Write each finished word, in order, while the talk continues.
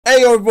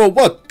Hey everyone,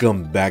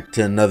 welcome back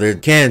to another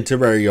Can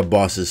Terraria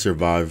Bosses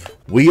Survive.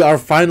 We are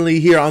finally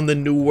here on the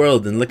new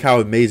world and look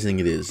how amazing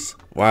it is.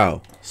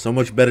 Wow, so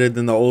much better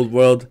than the old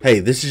world. Hey,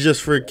 this is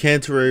just for Can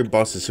Terraria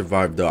Bosses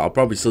Survive though. I'll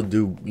probably still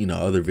do,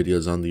 other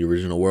videos on the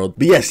original world.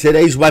 But yes,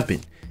 today's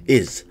weapon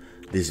is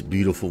this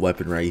beautiful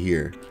weapon right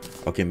here.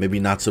 Okay, maybe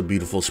not so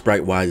beautiful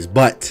sprite wise,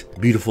 but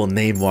beautiful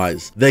name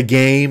wise. The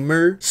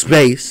Gamer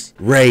Space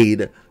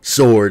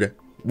Raidsword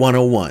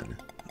 101.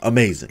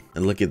 Amazing.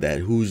 And look at that.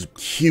 Whose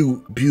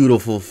cute,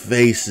 beautiful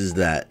face is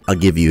that? I'll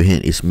give you a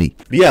hint. It's me.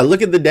 But yeah,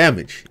 look at the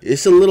damage.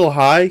 It's a little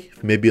high,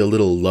 maybe a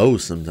little low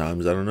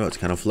sometimes. I don't know. It's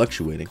kind of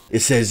fluctuating. It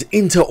says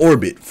into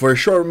orbit. For a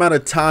short amount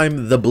of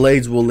time, the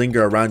blades will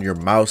linger around your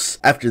mouse.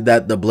 After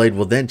that, the blade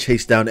will then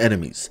chase down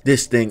enemies.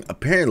 This thing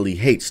apparently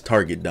hates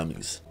target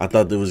dummies. I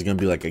thought there was going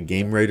to be like a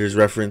Gameraider's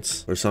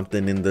reference or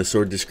something in the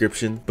sword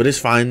description, but it's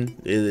fine.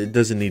 It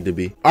doesn't need to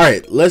be. All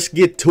right, let's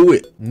get to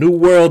it. New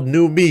world,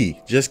 new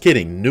me. Just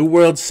kidding. New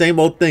world,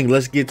 same old thing.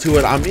 Let's get to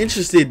it. I'm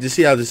interested to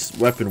see how this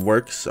weapon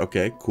works.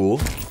 Okay, cool.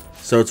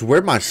 So it's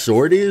where my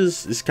sword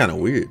is. It's kind of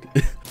weird.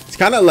 It's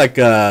kind of like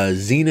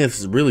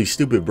Zenith's really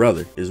stupid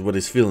brother is what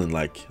it's feeling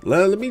like.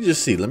 Let me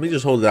just see. Let me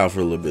just hold it out for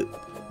a little bit.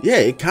 Yeah,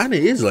 it kind of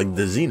is like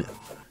the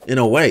Zenith in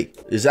a way.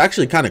 It's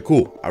actually kind of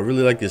cool. I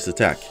really like this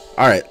attack.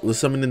 All right, let's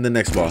summon in the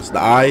next boss. The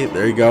eye.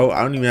 There you go.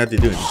 I don't even have to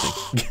do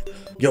anything.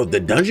 Yo,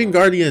 the Dungeon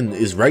Guardian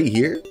is right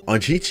here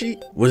on cheat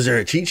sheet. Was there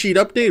a cheat sheet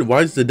update?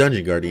 Why is the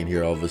Dungeon Guardian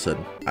here all of a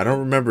sudden? I don't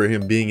remember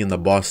him being in the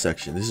boss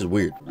section. This is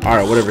weird. All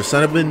right, whatever.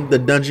 Summoned the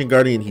Dungeon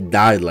Guardian. He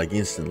died like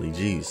instantly.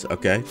 Jeez.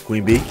 Okay.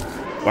 Queen Bee.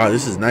 Wow,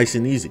 this is nice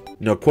and easy.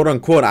 Quote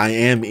unquote, I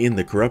am in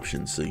the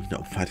corruption. So,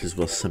 might as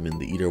well summon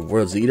the Eater of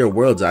Worlds. The Eater of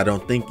Worlds, I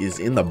don't think is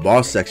in the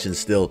boss section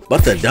still.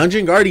 But the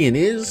Dungeon Guardian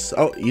is.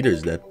 Oh,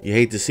 Eater's dead. You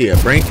hate to see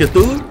it. Brain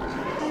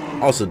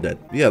Cthulhu? Also dead.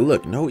 Yeah,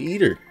 look, no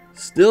Eater.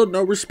 Still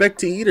no respect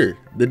to Eater.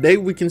 The day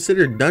we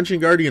consider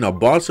Dungeon Guardian a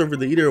boss over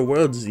the Eater of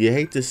Worlds, you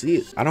hate to see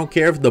it. I don't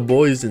care if the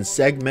boy's in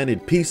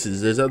segmented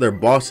pieces. There's other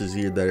bosses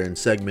here that are in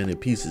segmented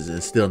pieces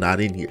and still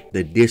not in here.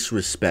 The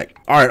disrespect.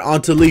 All right,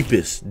 on to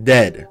Lepus,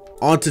 dead.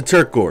 On to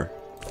Turkor,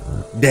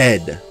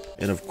 dead.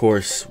 And of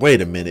course,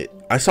 wait a minute.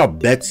 I saw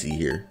Betsy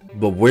here.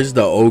 But where's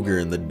the ogre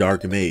and the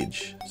dark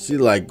mage? See,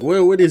 like,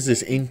 what is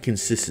this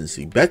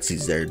inconsistency?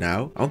 Betsy's there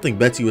now. I don't think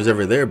Betsy was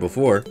ever there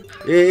before.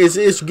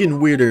 It's getting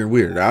weirder and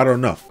weirder. I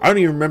don't know. I don't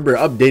even remember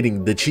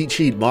updating the cheat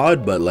sheet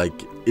mod, but like,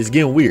 it's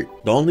getting weird.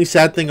 The only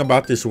sad thing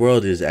about this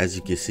world is, as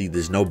you can see,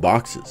 there's no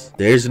boxes.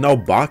 There's no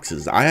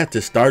boxes. I had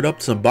to start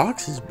up some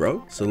boxes,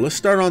 bro. So let's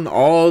start on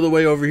all the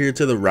way over here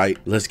to the right.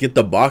 Let's get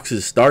the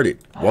boxes started.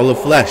 Wall of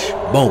flesh.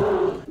 Boom.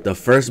 The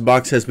first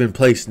box has been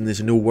placed in this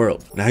new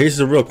world. Now here's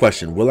the real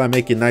question. Will I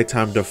make it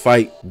nighttime to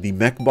fight the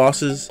mech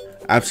bosses?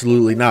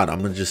 Absolutely not.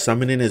 I'm gonna just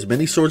summon in as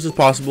many swords as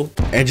possible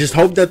and just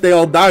hope that they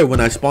all die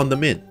when I spawn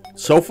them in.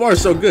 So far,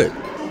 so good.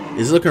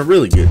 It's looking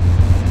really good.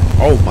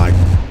 Oh my.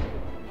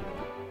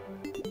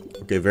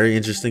 Okay, very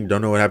interesting.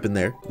 Don't know what happened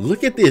there.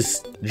 Look at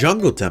this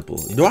jungle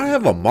temple. Do I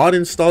have a mod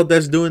installed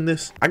that's doing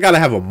this? I gotta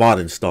have a mod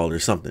installed or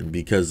something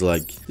because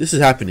like this is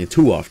happening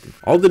too often.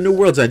 All the new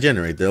worlds I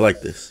generate, they're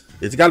like this.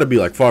 It's got to be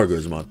like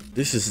Fargos Mod.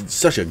 This is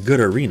such a good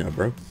arena,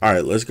 bro. All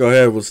right, let's go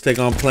ahead. Let's take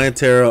on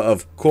Plantera,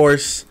 of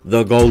course.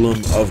 The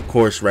Golem, of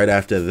course, right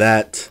after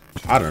that.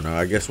 I don't know.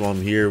 I guess while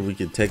I'm here, we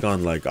could take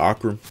on like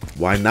Akram.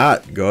 Why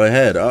not? Go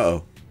ahead.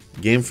 Uh-oh.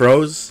 Game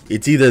froze.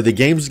 It's either the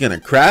game's going to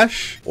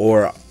crash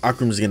or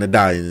Akram's going to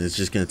die and it's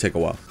just going to take a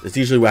while. That's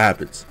usually what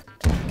happens.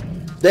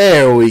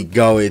 There we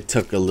go. It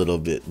took a little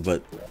bit,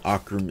 but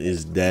Akram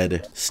is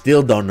dead.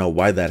 Still don't know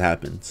why that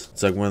happens.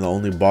 It's like one of the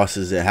only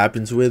bosses it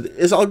happens with.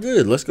 It's all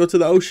good. Let's go to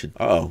the ocean.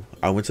 Uh-oh.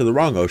 I went to the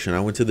wrong ocean. I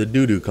went to the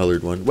doo-doo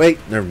colored one. Wait,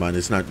 never mind.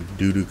 It's not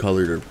doo-doo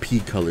colored or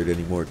pea colored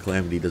anymore.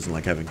 Calamity doesn't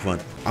like having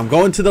fun. I'm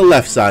going to the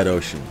left side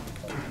ocean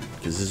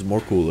because this is more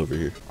cool over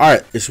here. All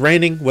right, it's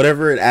raining.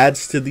 Whatever it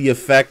adds to the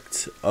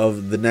effect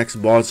of the next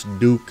boss,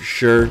 Duke,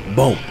 sure.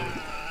 Boom.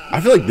 I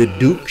feel like the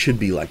Duke should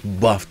be like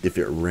buffed if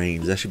it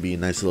rains. That should be a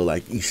nice little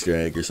like Easter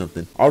egg or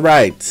something. All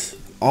right,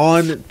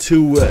 on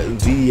to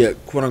the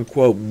quote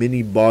unquote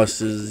mini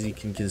bosses. You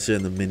can consider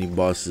them mini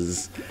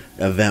bosses,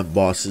 event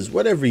bosses,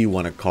 whatever you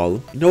want to call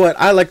them. You know what?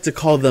 I like to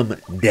call them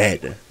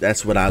dead.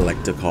 That's what I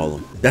like to call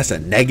them. That's a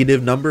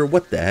negative number.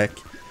 What the heck?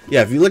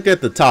 Yeah, if you look at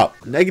the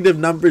top, negative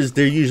numbers,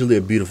 they're usually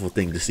a beautiful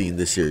thing to see in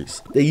this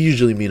series. They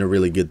usually mean a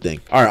really good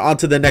thing. All right, on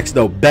to the next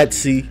though,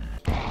 Betsy.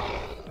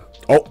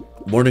 Oh.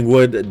 Morning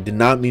wood. Did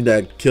not mean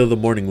to kill the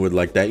morning wood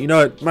like that. You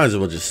know what? Might as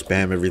well just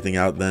spam everything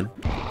out then.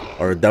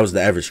 Or that was the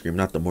Everscream,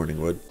 not the morning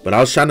wood. But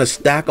I was trying to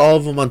stack all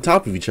of them on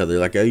top of each other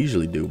like I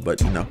usually do.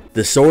 But,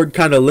 the sword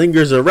kind of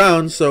lingers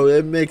around, so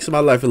it makes my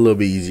life a little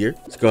bit easier.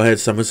 Let's go ahead and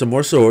summon some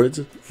more swords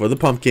for the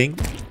pumpkin.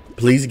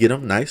 Please get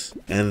them. Nice.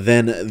 And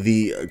then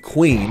the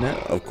queen,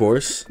 of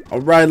course.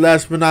 All right,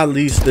 last but not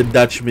least, the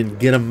Dutchman.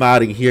 Get him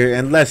out of here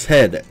and let's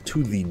head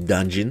to the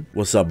dungeon.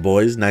 What's up,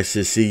 boys? Nice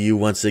to see you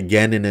once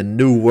again in a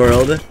new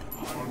world.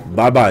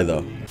 Bye-bye,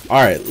 though.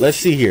 All right, let's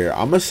see here.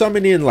 I'm going to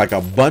summon in like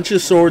a bunch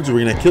of swords.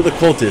 We're going to kill the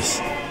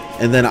cultists.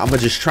 And then I'm going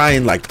to just try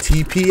and like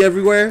TP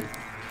everywhere.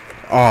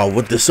 Oh,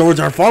 what? The swords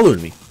aren't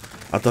following me.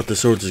 I thought the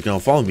swords was gonna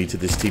follow me to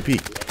this TP.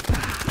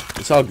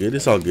 It's all good.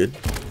 It's all good.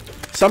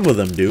 Some of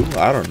them do.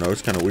 I don't know.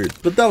 It's kind of weird.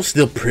 But that was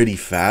still pretty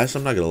fast.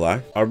 I'm not going to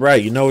lie. All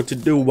right. You know what to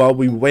do. While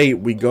we wait,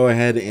 we go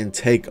ahead and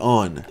take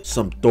on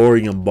some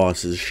Thorium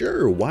bosses.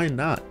 Sure. Why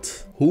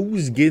not?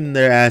 Who's getting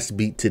their ass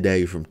beat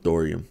today from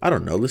Thorium? I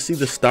don't know. Let's see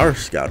the Star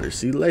Scouter.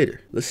 See you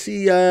later. Let's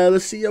see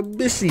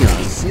Abyssion.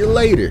 See you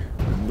later.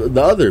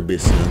 The other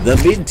Abyssion. The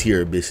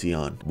mid-tier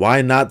Abyssion.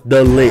 Why not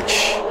the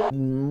Lich?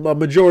 A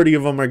majority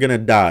of them are gonna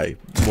die,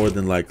 more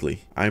than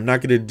likely. I'm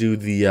not gonna do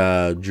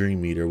the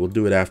Dream Eater. We'll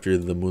do it after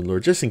the Moon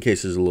Lord, just in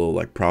case there's a little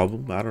like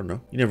problem. I don't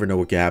know. You never know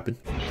what can happen.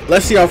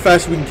 Let's see how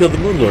fast we can kill the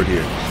Moon Lord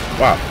here.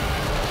 Wow,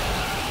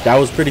 that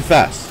was pretty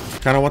fast.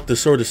 Kind of want the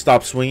sword to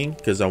stop swinging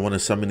because I want to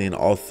summon in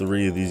all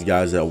three of these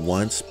guys at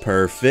once.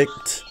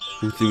 Perfect.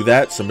 Who threw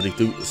that? Somebody's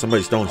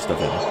throwing stuff at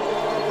me.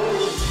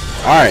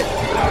 All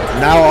right,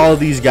 now all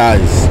these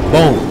guys,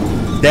 boom.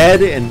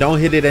 Dead, and don't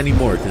hit it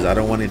anymore because I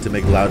don't want it to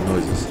make loud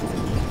noises.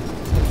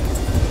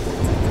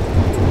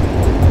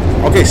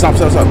 Okay, stop.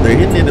 They're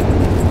hitting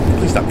it.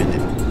 Please stop hitting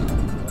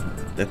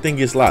it. That thing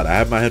gets loud. I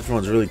have my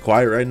headphones really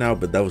quiet right now,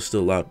 but that was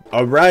still loud.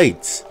 All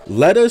right,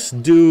 let's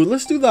do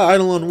the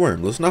Eidolon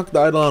Worm. Let's knock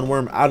the Eidolon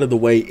Worm out of the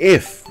way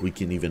if we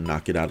can even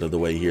knock it out of the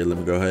way here. Let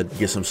me go ahead,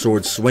 get some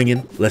swords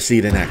swinging. Let's see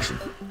it in action.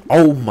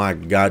 Oh my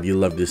God, you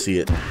love to see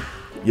it.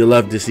 You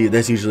love to see it.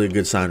 That's usually a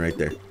good sign right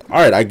there. All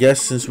right, I guess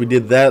since we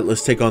did that,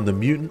 let's take on the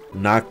mutant,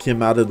 knock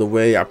him out of the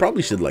way. I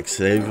probably should like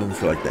save him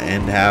for like the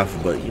end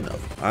half, but you know,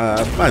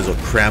 I might as well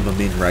cram him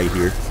in right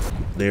here.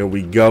 There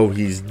we go.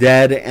 He's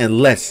dead, and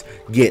let's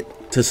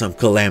get to some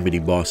Calamity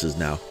bosses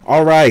now.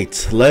 All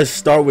right, let's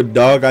start with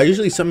Dog. I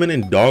usually summon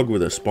in Dog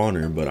with a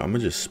spawner, but I'm gonna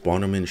just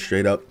spawn him in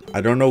straight up.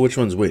 I don't know which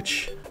one's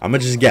which. I'm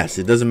gonna just guess.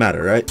 It doesn't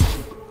matter, right?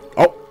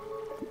 Oh,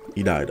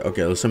 he died.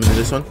 Okay, let's summon in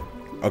this one.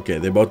 Okay,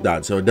 they both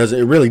died, so it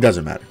really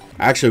doesn't matter.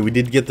 Actually, we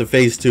did get the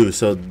phase 2,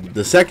 so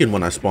the second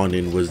one I spawned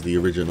in was the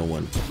original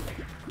one.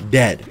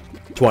 Dead.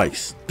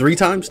 Twice. 3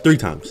 times? 3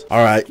 times.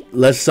 All right,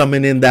 let's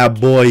summon in that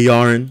boy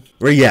Yarn.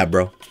 Where you at,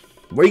 bro?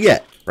 Where you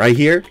at? Right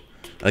here?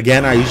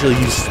 Again, I usually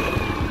use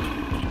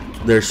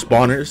their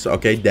spawners.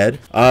 Okay, dead.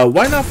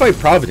 Why not fight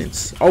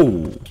Providence?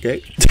 Oh,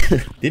 okay.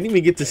 Didn't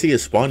even get to see it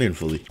spawn in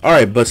fully. All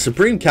right, but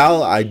Supreme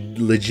Cal, I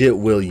legit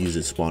will use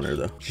its spawner,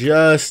 though.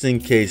 Just in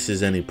case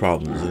there's any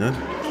problems, you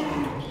know?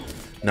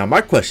 Now,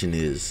 my question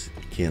is,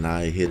 can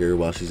I hit her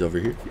while she's over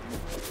here?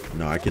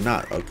 No, I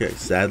cannot. Okay,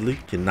 sadly,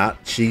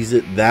 cannot cheese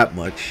it that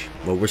much,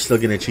 but we're still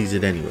gonna cheese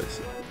it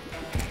anyways.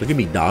 Look at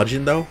me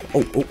dodging, though.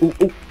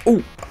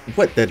 Oh.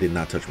 What? That did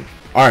not touch me.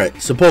 All right,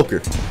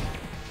 Sepulcher.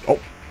 Oh,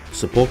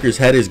 Sepulcher's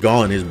head is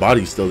gone. His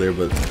body's still there,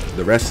 but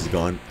the rest is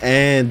gone.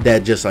 And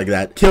dead just like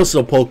that. Kill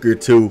Sepulcher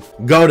too.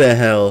 Go to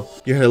hell.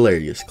 You're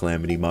hilarious,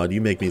 Calamity Mod.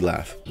 You make me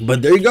laugh.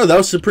 But there you go. That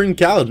was Supreme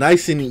Cal.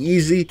 Nice and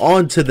easy.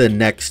 On to the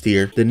next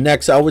here. The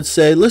next, I would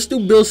say, let's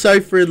do Bill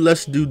Cipher.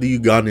 Let's do the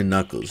Ugandan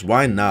Knuckles.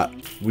 Why not?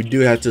 We do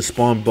have to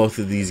spawn both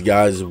of these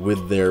guys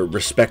with their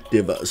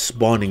respective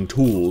spawning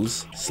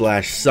tools /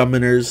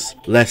 summoners.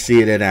 Let's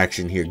see it in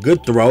action here.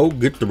 Good throw.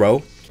 Good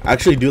throw. I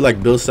actually do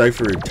like Bill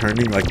Cipher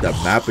turning like the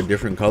map a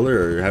different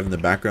color or having the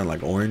background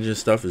like orange and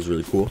stuff is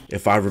really cool.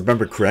 If I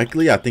remember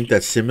correctly, I think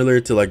that's similar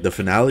to like the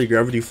finale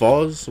Gravity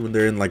Falls when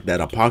they're in like that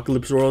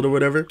apocalypse world or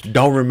whatever.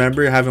 Don't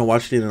remember, haven't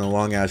watched it in a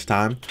long ass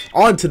time.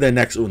 On to the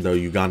next one though,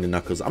 Ugandan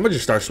Knuckles. I'm gonna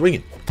just start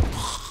swinging.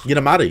 Get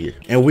him out of here.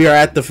 And we are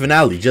at the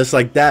finale just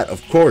like that,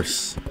 of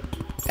course.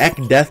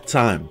 Echdeath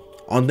time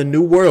on the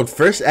new world.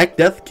 First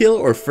Echdeath kill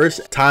or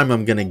first time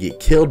I'm gonna get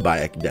killed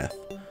by Echdeath?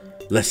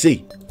 Let's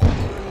see.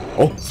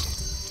 Oh.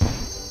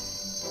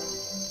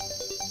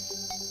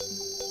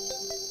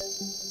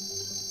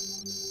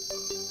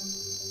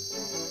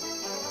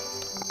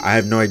 I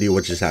have no idea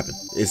what just happened.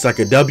 It's like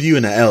a W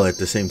and an L at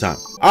the same time.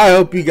 I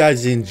hope you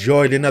guys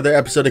enjoyed another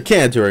episode of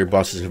Can Terraria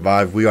Bosses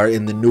Survive. We are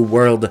in the new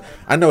world.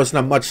 I know it's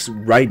not much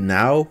right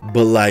now,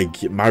 but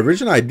like my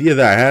original idea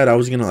that I had, I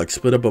was gonna like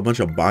split up a bunch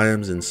of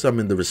biomes and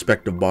summon the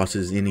respective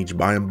bosses in each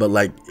biome, but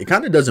like it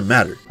kind of doesn't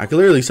matter. I can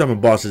literally summon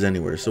bosses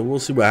anywhere, so we'll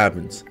see what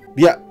happens.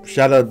 Yeah,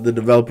 shout out the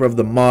developer of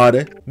the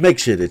mod. Make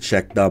sure to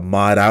check the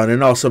mod out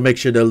and also make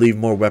sure to leave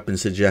more weapon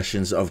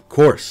suggestions, of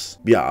course.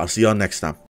 Yeah, I'll see y'all next time.